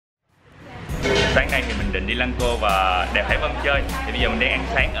Sáng nay thì mình định đi Lăng Cô và đèo Hải Vân chơi. Thì bây giờ mình đang ăn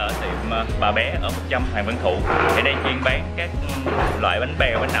sáng ở tiệm Bà Bé ở 100 Hải Vân Thụ. Ở đây chuyên bán các loại bánh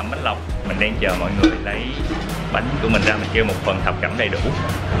bèo, bánh nậm, bánh lọc. Mình đang chờ mọi người lấy bánh của mình ra, mình kêu một phần thập cẩm đầy đủ.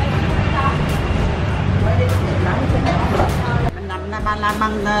 Bánh nậm là ba làm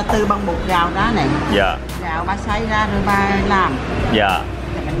bằng từ bằng bột gạo ra này. Dạ. Gạo ba xay ra rồi ba làm. Dạ.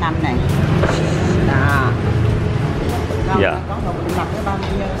 Bánh nậm này. Đó. Dạ. Có một bánh lọc với ba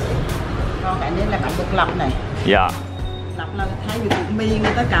kia. Còn cái này là bánh bột lọc này. Dạ. Lọc là thay vì bột mì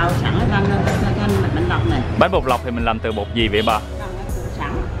người ta cào sẵn ở thành bánh lọc này. Bánh bột lọc thì mình làm từ bột gì vậy bà? Củ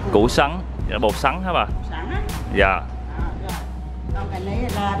sắn. Củ sắn, dạ, bột sắn hả bà? Sắn á. Dạ. Còn cái này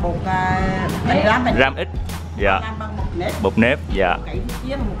là bột bánh rám. Rám ít. Dạ. Làm bằng bột nếp. Bột nếp, dạ. Một cái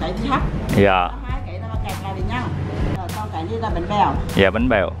chia một cái hấp. Dạ. Hai cái nó kẹp lại với nhau. Rồi còn cái này là bánh bèo. Dạ, bánh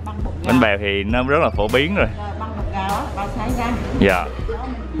bèo. Bánh bèo thì nó rất là phổ biến rồi. Bằng bột gạo á, ba xay ra. Dạ.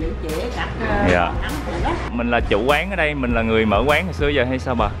 Dạ. Mình là chủ quán ở đây, mình là người mở quán hồi xưa giờ hay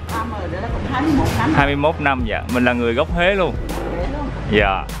sao bà? 21 năm. 21 năm, dạ. Mình là người gốc Huế luôn.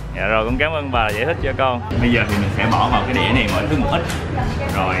 Dạ. Dạ rồi, con cảm ơn bà giải thích cho con. Bây giờ thì mình sẽ bỏ vào cái đĩa này mọi thứ một ít,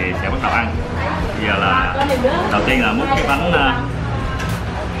 rồi sẽ bắt đầu ăn. Bây giờ là đầu tiên là múc cái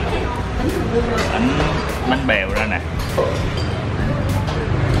bánh bèo ra nè.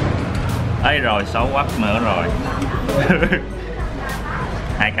 Ấy rồi, xấu quá nữa rồi.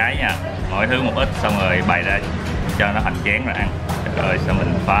 Hai cái nha, mọi thứ một ít xong rồi bày ra cho nó thành chén rồi ăn. Trời ơi sao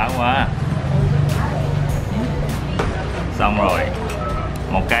mình phá quá. Xong rồi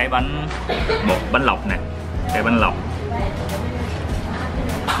một cái bánh lọc nè, cái bánh lọc.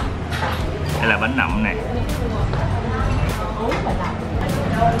 Đây là bánh nậm nè.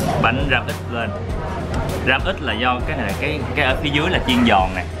 Bánh rám ít lên. Rám ít là do cái này cái ở phía dưới là chiên giòn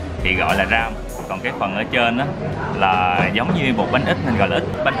nè thì gọi là rám. Còn cái phần ở trên đó là giống như bột bánh ít nên gọi là ít.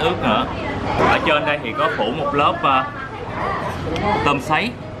 Bánh ướt nữa. Ở trên đây thì có phủ một lớp tôm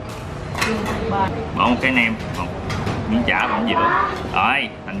sấy. Bỏ một cái nem, một miếng chả bánh giữa. Rồi,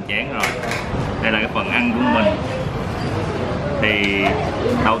 thành chén rồi. Đây là cái phần ăn của mình. Thì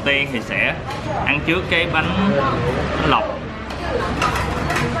đầu tiên thì sẽ ăn trước cái bánh lọc,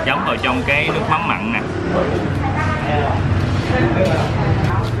 chấm vào trong cái nước mắm mặn nè.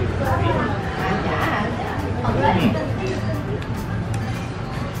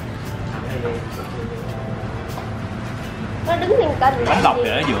 Bánh lọc thì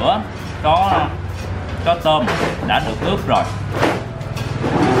ở giữa có tôm đã được ướp rồi,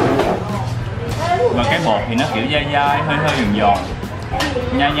 và cái bột thì nó kiểu dai dai, hơi giòn giòn,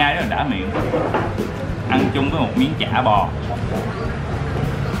 nhai nhai rất là đã miệng. Ăn chung với một miếng chả bò.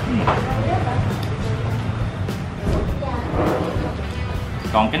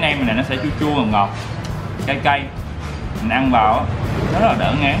 Còn cái nem này nó sẽ chua chua ngọt ngọt, cay cay, mình ăn vào nó rất là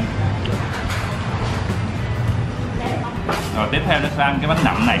đỡ ngán. Rồi tiếp theo nó sẽ ăn cái bánh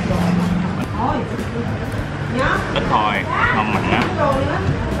nậm này. Ít thôi, ngon mặn á.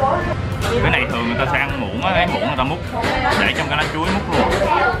 Cái này thường người ta sẽ ăn muỗng á, cái muỗng người ta múc để trong cái lá chuối múc luôn.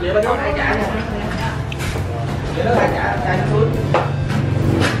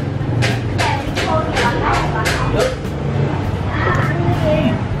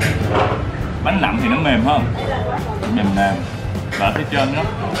 Bánh nậm thì nó mềm hơn, mềm. Và ở phía trên đó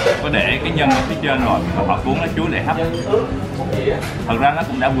có để cái nhân ở phía trên rồi, và họ cuốn lá chuối để hấp. Thật ra nó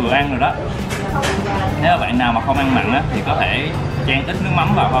cũng đã vừa ăn rồi đó. Nếu bạn nào mà không ăn mặn á, thì có thể chan ít nước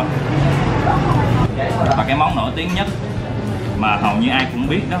mắm vào thôi. Và cái món nổi tiếng nhất mà hầu như ai cũng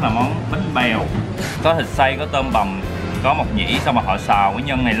biết đó là món bánh bèo. Có thịt xay, có tôm bằm, có mộc nhĩ, xong mà họ xào cái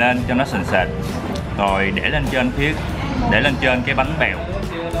nhân này lên cho nó sền sệt, rồi để lên trên cái bánh bèo.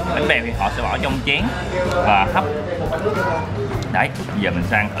 Bánh bèo thì họ sẽ bỏ trong chén và hấp. Đấy, bây giờ mình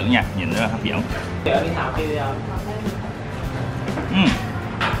sang thử nha, nhìn rất là hấp dẫn.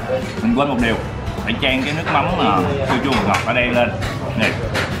 Mình quên một điều, phải chan cái nước mắm chua chua ngọt ở đây lên. Này,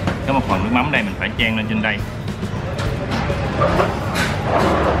 có một phần nước mắm đây mình phải chan lên trên đây.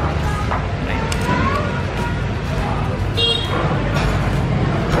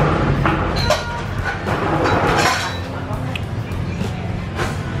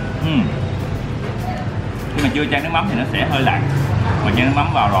 Khi mà chưa chan nước mắm thì nó sẽ hơi lạc, mà chan nước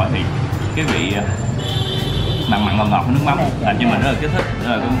mắm vào rồi thì cái vị mặn ngọt ngọt của nước mắm làm cho mình rất là kích thích.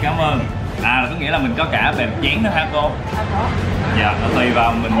 Rồi con cảm ơn. Là có nghĩa là mình có cả bèm chén nữa hả cô? Dạ, nó tùy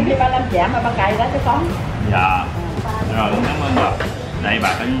vào mình. Đi ba làm chả mà ba cày đó chứ con. Dạ. Rồi con cảm ơn bà. Đây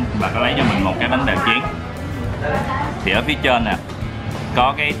bà có lấy cho mình một cái bánh bèo chén. Thì ở phía trên nè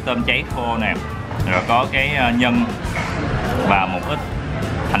có cái tôm cháy khô nè, rồi có cái nhân và một ít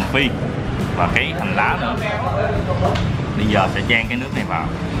hành phi và cái hành lá nữa. Bây giờ sẽ chan cái nước này vào.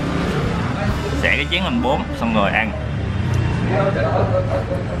 xẻ cái chén làm 4 xong rồi ăn.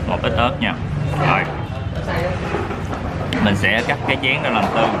 Một ít ớt nha. Rồi mình sẽ cắt cái chén ra làm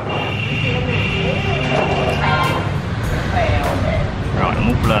 4. Rồi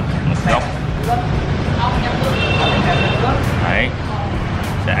múc lên một góc. Đấy,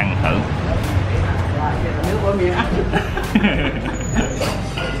 sẽ ăn thử.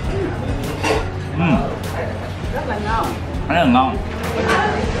 Rất là ngon. Rất là ngon.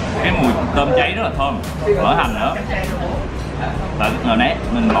 Cái mùi tôm cháy rất là thơm, mỡ hành nữa. Và hồi nãy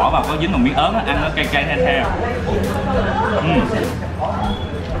mình bỏ vào có dính một miếng ớt, ăn nó cay cay the the.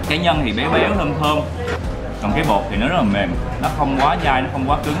 Cái nhân thì béo béo thơm thơm, còn cái bột thì nó rất là mềm, nó không quá dai, nó không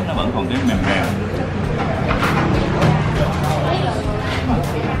quá cứng, nó vẫn còn cái mềm mềm.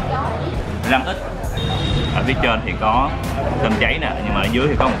 Rang ít. Ở phía trên thì có tôm cháy nè, nhưng mà ở dưới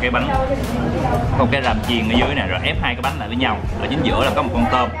thì có một cái bánh, có một cái ram chiên ở dưới nè, rồi ép hai cái bánh lại với nhau. Ở chính giữa là có một con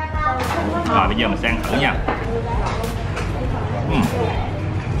tôm. Rồi bây giờ mình sẽ ăn thử nha.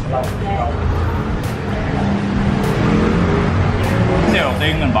 Cái điều đầu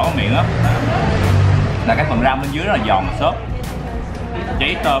tiên mình bỏ vào miệng á là cái phần ram bên dưới rất là giòn và xốp.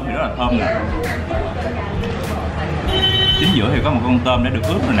 Cháy tôm thì rất là thơm nè. Chính giữa thì có một con tôm đã được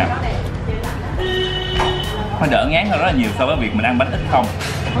ướp rồi nè. Nó đỡ ngán hơn rất là nhiều so với việc mình ăn bánh ít không.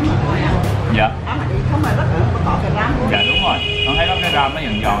 Dạ. Dạ đúng rồi. Con thấy đó cái ram nó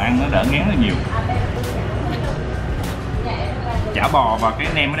giòn giòn, ăn nó đỡ ngán rất nhiều. Chả bò và cái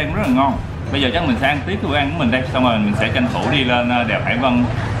nem ở đây cũng rất là ngon. Bây giờ chắc mình sẽ ăn tiếp cái bữa ăn của mình đây, xong rồi mình sẽ tranh thủ đi lên đèo Hải Vân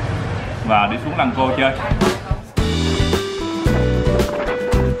và đi xuống Lăng Cô chơi.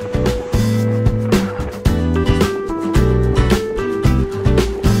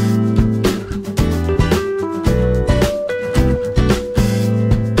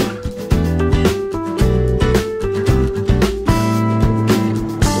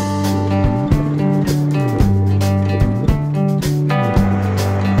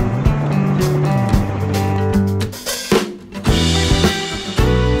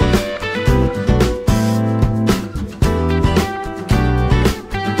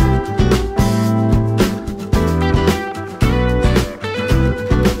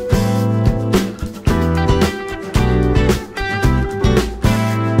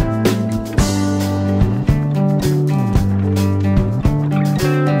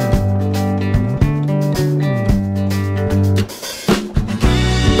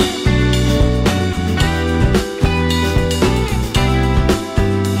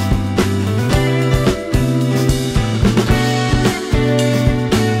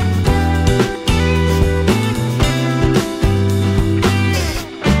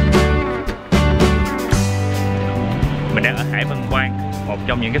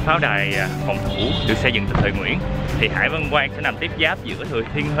 Trong những cái pháo đài phòng thủ được xây dựng từ thời Nguyễn thì Hải Vân Quan sẽ nằm tiếp giáp giữa Thừa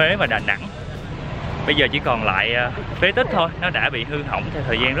Thiên Huế và Đà Nẵng. Bây giờ chỉ còn lại phế tích thôi, nó đã bị hư hỏng theo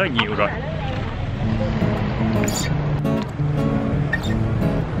thời gian rất là nhiều rồi.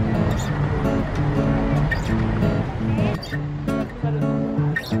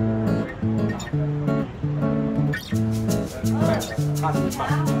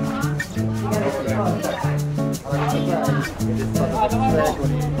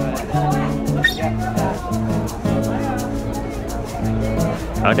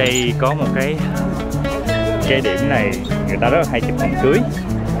 Ở đây có một cái điểm này người ta rất là hay chụp hình cưới.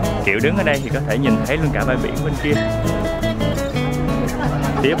 Kiểu đứng ở đây thì có thể nhìn thấy luôn cả bãi biển bên kia.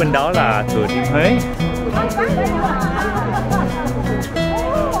 Phía bên đó là Thừa Thiên Huế.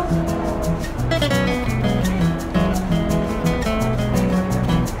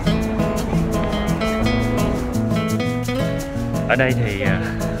 Ở đây thì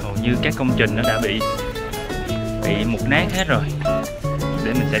hầu như các công trình nó đã bị mục nát hết rồi.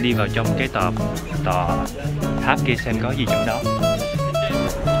 Để mình sẽ đi vào trong cái tòa tháp kia xem có gì trong đó.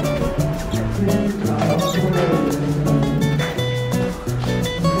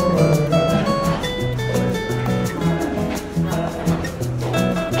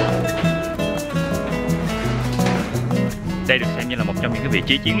 Đây được xem như là một trong những cái vị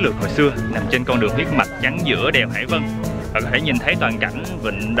trí chiến lược hồi xưa, nằm trên con đường huyết mạch chắn giữa đèo Hải Vân. Và có thể nhìn thấy toàn cảnh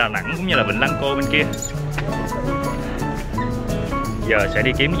vịnh Đà Nẵng cũng như là vịnh Lăng Cô bên kia. Giờ sẽ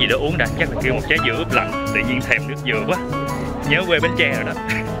đi kiếm gì đó uống đã, chắc là kêu một trái dừa ướp lạnh, tự nhiên thèm nước dừa quá. Nhớ quê Bến Tre rồi đó.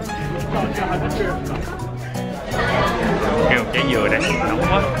 Kêu một trái dừa đây, nóng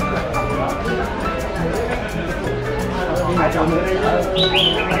quá.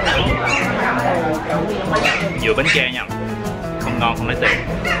 Dừa Bến Tre nha, không ngon không lấy tiền.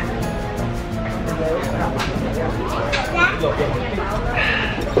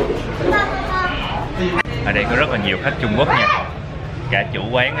 Ở đây có rất là nhiều khách Trung Quốc nha. cả chủ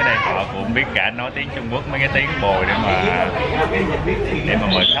quán ở đây họ cũng biết cả nói tiếng Trung Quốc, mấy cái tiếng bồi để mà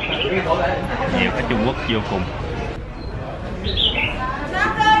mời khách. Nhiều khách Trung Quốc vô cùng.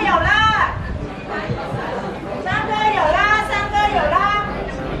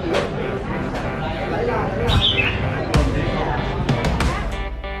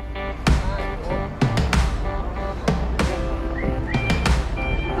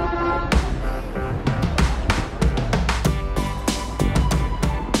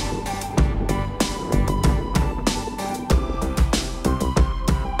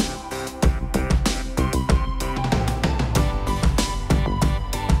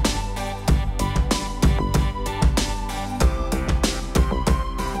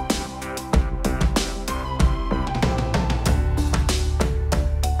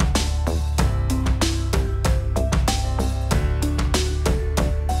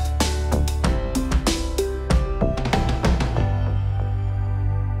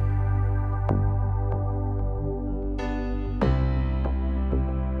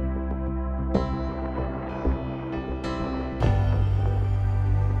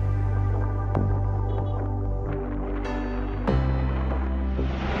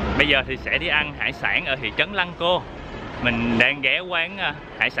 Bây giờ thì sẽ đi ăn hải sản ở thị trấn Lăng Cô. Mình đang ghé quán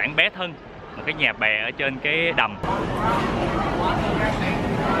hải sản Bé Thân, một cái nhà bè ở trên cái đầm.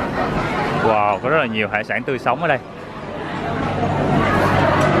 Wow, có rất là nhiều hải sản tươi sống ở đây.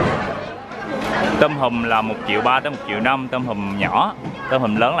 Tôm hùm là 1,3 triệu tới 1,5 triệu, tôm hùm nhỏ. Tôm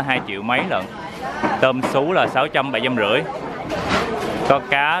hùm lớn là 2 triệu mấy lận. Tôm sú là 600, 750. Có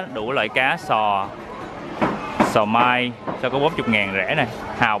cá, đủ loại cá, sò mai, sao có 40.000 rẻ này.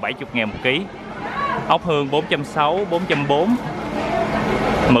 Hào 70.000 một ký. Ốc hương 460, 440.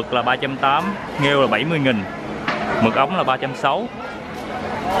 Mực là 380, nghêu là 70.000. Mực ống là 360.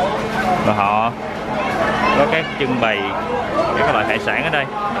 Và họ có các trưng bày các loại hải sản ở đây,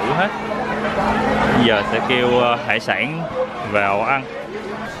 đủ hết. Bây giờ sẽ kêu hải sản vào ăn.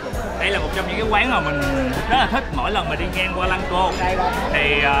 Đây là một trong những cái quán mà mình rất là thích mỗi lần mà đi ngang qua Lăng Cô.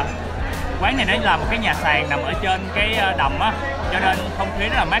 Thì quán này nó là một cái nhà sàn nằm ở trên cái đầm á, cho nên không khí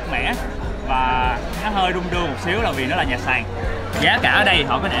rất là mát mẻ và nó hơi rung đưa một xíu là vì nó là nhà sàn. Giá cả ở đây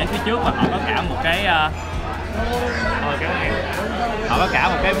họ có để phía trước và họ có cả một cái họ có cả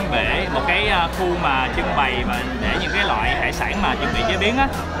một cái bể, một cái khu mà trưng bày và để những cái loại hải sản mà chuẩn bị chế biến á.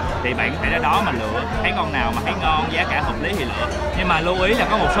 Thì bạn có thể ra đó mà lựa, thấy con nào mà thấy ngon, giá cả hợp lý thì lựa. Nhưng mà lưu ý là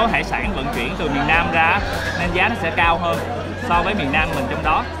có một số hải sản vận chuyển từ miền Nam ra nên giá nó sẽ cao hơn so với miền Nam mình trong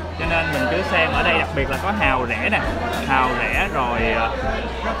đó. Cho nên mình cứ xem ở đây, đặc biệt là có hào rẻ nè, hào rẻ rồi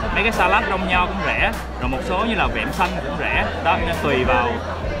mấy cái salad rong nho cũng rẻ, rồi một số như là vẹm xanh cũng rẻ. Đó, nên tùy vào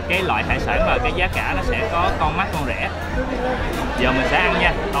cái loại hải sản và cái giá cả nó sẽ có con mắc con rẻ. Giờ mình sẽ ăn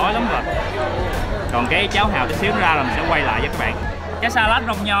nha, đói lắm rồi. Còn cái cháo hào tí xíu ra là mình sẽ quay lại với các bạn. Cái salad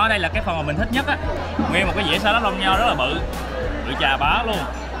rong nho ở đây là cái phần mà mình thích nhất á. Nguyên một cái dĩa salad rong nho rất là bự chà bá luôn.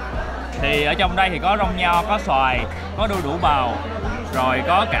 Thì ở trong đây thì có rong nho, có xoài, có đu đủ bào, rồi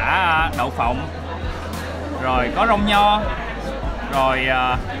có cả đậu phộng, rồi có rong nho, rồi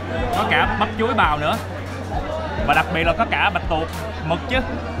có cả bắp chuối bào nữa. Và đặc biệt là có cả bạch tuộc, mực chứ,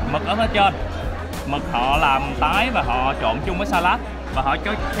 mực ở phía trên. Mực họ làm tái và họ trộn chung với salad. Và họ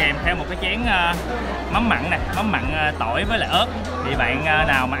có kèm theo một cái chén mắm mặn nè, mắm mặn tỏi với lại ớt. Thì bạn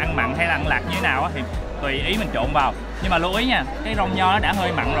nào mà ăn mặn hay là ăn lạc như thế nào thì tùy ý mình trộn vào. Nhưng mà lưu ý nha, cái rong nho nó đã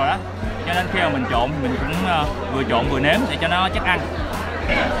hơi mặn rồi đó, cho nên khi mà mình trộn thì mình cũng vừa trộn vừa nếm để cho nó chắc ăn.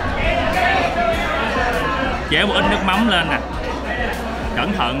 Chế một ít nước mắm lên nè,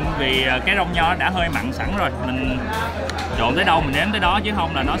 cẩn thận vì cái rong nho đã hơi mặn sẵn rồi, mình trộn tới đâu mình nếm tới đó, chứ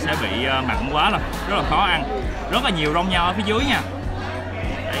không là nó sẽ bị mặn quá rồi, rất là khó ăn. Rất là nhiều rong nho ở phía dưới nha.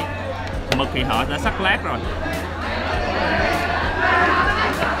 Đấy. Mực thì họ đã sắc lát rồi.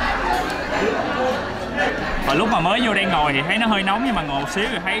 Và lúc mà mới vô đây ngồi thì thấy nó hơi nóng, nhưng mà ngồi một xíu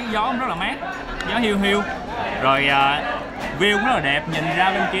thì thấy gió rất là mát, gió hiu hiu. Rồi view cũng rất là đẹp, nhìn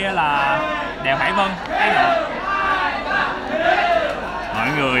ra bên kia là đèo Hải Vân. Mọi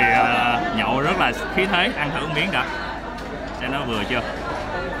người nhậu rất là khí thế, ăn thử một miếng đã xem nó vừa chưa.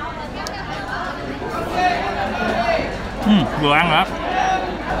 Vừa ăn nữa.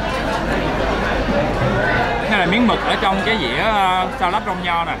 Đây là miếng mực ở trong cái dĩa salad rong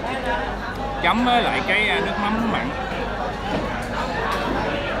nho nè, chấm với lại cái nước mắm mặn.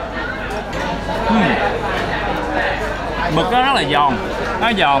 Mực nó rất là giòn,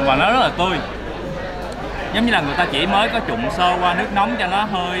 nó giòn và nó rất là tươi, giống như là người ta chỉ mới có trụng sơ qua nước nóng cho nó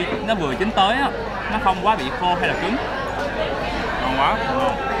hơi, nó vừa chín tới á, nó không quá bị khô hay là cứng. Ngon quá.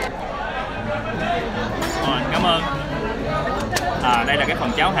 Rồi, cảm ơn. Đây là cái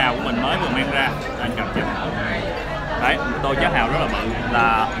phần cháo hào của mình mới vừa mang ra, anh cầm chứ. Đấy, tô cháo hàu rất là bự,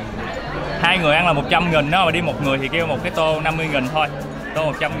 là 2 người ăn là 100.000, nếu mà đi một người thì kêu một cái tô 50.000 thôi.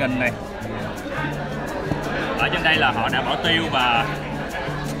 Tô 100.000 này. Ở trên đây là họ đã bỏ tiêu và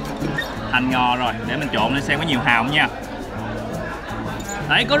hành ngò rồi, để mình trộn lên xem có nhiều hàu không nha.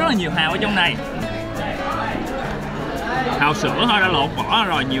 Đấy, có rất là nhiều hàu ở trong này. Hàu sữa thôi, đã lột vỏ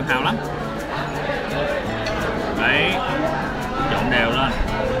rồi, nhiều hàu lắm. Đấy, trộn đều lên.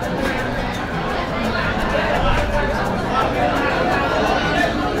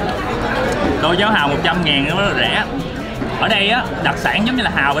 Tô cháo hàu 100.000 nó rất là rẻ. Ở đây á, đặc sản giống như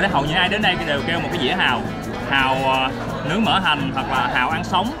là hàu vậy đó, hầu như ai đến đây đều kêu một cái dĩa hàu. Hàu nướng mỡ hành, hoặc là hàu ăn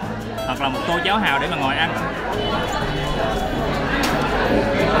sống, hoặc là một tô cháo hàu để mà ngồi ăn.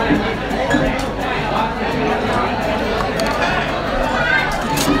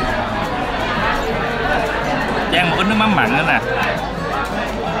 Chan một ít nước mắm mặn nữa nè.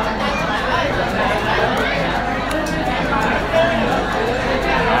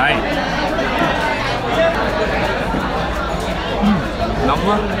 Rồi. Nóng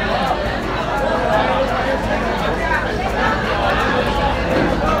quá.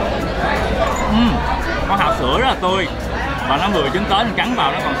 Con hàu sữa rất là tươi và nó vừa chín tới, mình cắn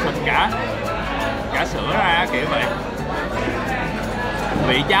vào nó còn xịt cả sữa ra kiểu vậy.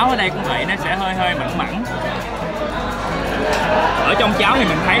 Vị cháo ở đây cũng vậy, nó sẽ hơi mặn mặn. Ở trong cháo thì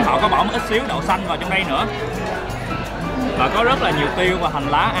mình thấy họ có bỏ một ít xíu đậu xanh vào trong đây nữa, và có rất là nhiều tiêu và hành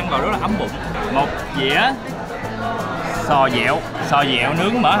lá, ăn vào rất là ấm bụng. Một dĩa sò dẹo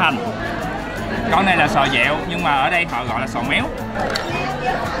nướng mỡ hành. Con này là sò dẹo nhưng mà ở đây họ gọi là sò méo.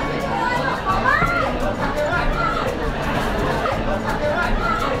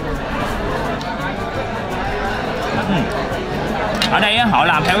 Ở đây á, họ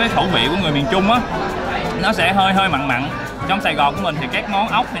làm theo cái khẩu vị của người miền Trung á, nó sẽ hơi mặn mặn. Trong Sài Gòn của mình thì các món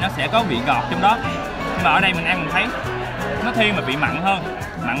ốc thì nó sẽ có vị ngọt trong đó, nhưng mà ở đây mình ăn mình thấy nó thiên mà vị mặn hơn,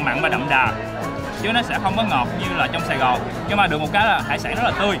 mặn và đậm đà, chứ nó sẽ không có ngọt như là trong Sài Gòn. Nhưng mà được một cái là hải sản rất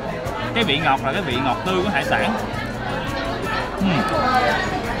là tươi, cái vị ngọt là cái vị ngọt tươi của hải sản.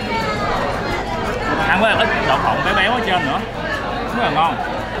 Ăn với ít đậu phộng béo ở trên nữa, rất là ngon.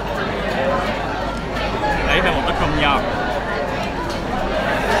 Để thêm một ít rong nho.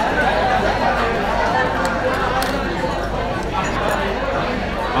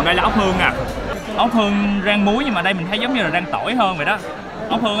 Còn đây là ốc hương nè. Ốc hương rang muối nhưng mà đây mình thấy giống như là rang tỏi hơn vậy đó.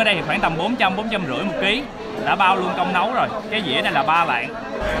 Ốc hương ở đây thì khoảng tầm 400-450 một ký, đã bao luôn công nấu rồi. Cái dĩa này là 3 lạng.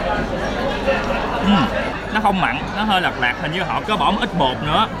 Nó không mặn, nó hơi lạc, hình như họ có bỏ một ít bột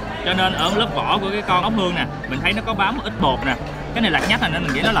nữa, cho nên ở lớp vỏ của cái con ốc hương nè mình thấy nó có bám một ít bột nè. Cái này lạc nhất nên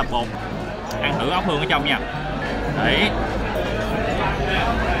mình nghĩ nó là bột. Ăn thử ốc hương ở trong nha. Đấy,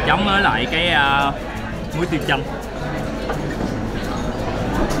 chấm với lại cái muối tiêu chanh.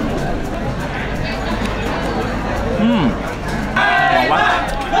 Ngon quá.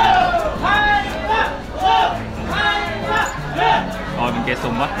 Rồi mình kê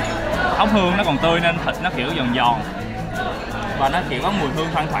sùng quá. Ốc hương nó còn tươi nên thịt nó kiểu giòn giòn và nó kiểu có mùi hương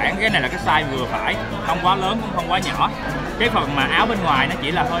thoang thoảng. Cái này là cái size vừa phải, không quá lớn cũng không quá nhỏ. Cái phần mà áo bên ngoài nó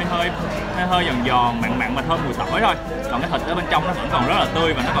chỉ là hơi giòn mặn và thơm mùi tỏi thôi, còn cái thịt ở bên trong nó vẫn còn rất là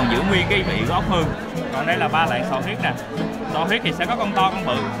tươi và nó còn giữ nguyên cái vị của ốc hương. Còn đây là 3 lạng sò huyết nè. Sò huyết thì sẽ có con to con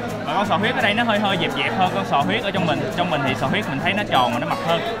bự, và con sò huyết ở đây nó hơi dẹp hơn con sò huyết ở trong mình. Trong mình thì sò huyết mình thấy nó tròn và nó mập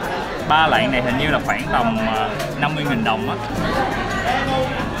hơn. 3 lạng này hình như là khoảng tầm 50.000 đồng á.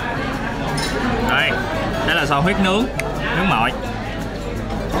 Đây là sò huyết nướng mọi.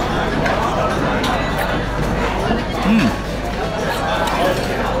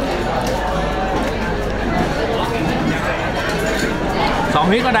 Sò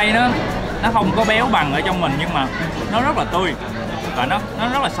huyết ở đây nó không có béo bằng ở trong mình, nhưng mà nó rất là tươi và nó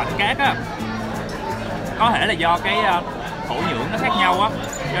rất là sạch cát á. Có thể là do cái thổ nhưỡng nó khác nhau á,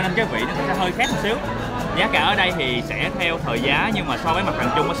 cho nên cái vị nó sẽ hơi khác một xíu. Giá cả ở đây thì sẽ theo thời giá, nhưng mà so với mặt bằng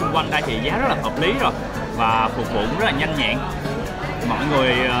chung ở xung quanh đây thì giá rất là hợp lý rồi, và phục vụ rất là nhanh nhẹn. Mọi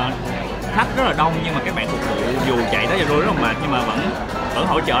người khách rất là đông, nhưng mà các bạn phục vụ dù chạy tới giờ đuôi rất là mệt nhưng mà vẫn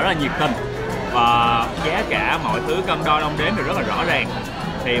hỗ trợ rất là nhiệt tình, và giá cả mọi thứ cân đo đong đếm đều rất là rõ ràng.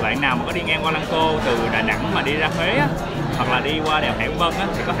 Thì bạn nào mà có đi ngang qua Lăng Cô từ Đà Nẵng mà đi ra Huế á, hoặc là đi qua đèo Hải Vân á,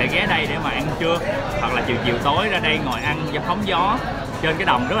 thì có thể ghé đây để mà ăn trưa, hoặc là chiều tối ra đây ngồi ăn và hóng gió trên cái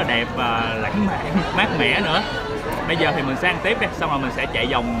đồng rất là đẹp và lãng mạn, mát mẻ nữa. Bây giờ thì mình sẽ ăn tiếp đi, xong rồi mình sẽ chạy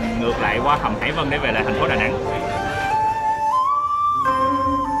vòng ngược lại qua hầm Hải Vân để về lại thành phố Đà Nẵng.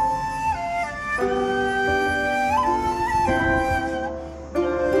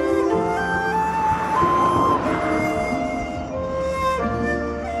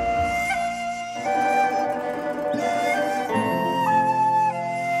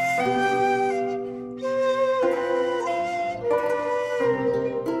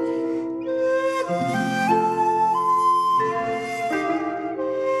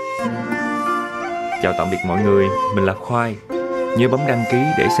 Chào tạm biệt mọi người, mình là Khoai. Nhớ bấm đăng ký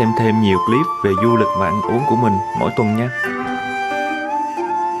để xem thêm nhiều clip về du lịch và ăn uống của mình mỗi tuần nha.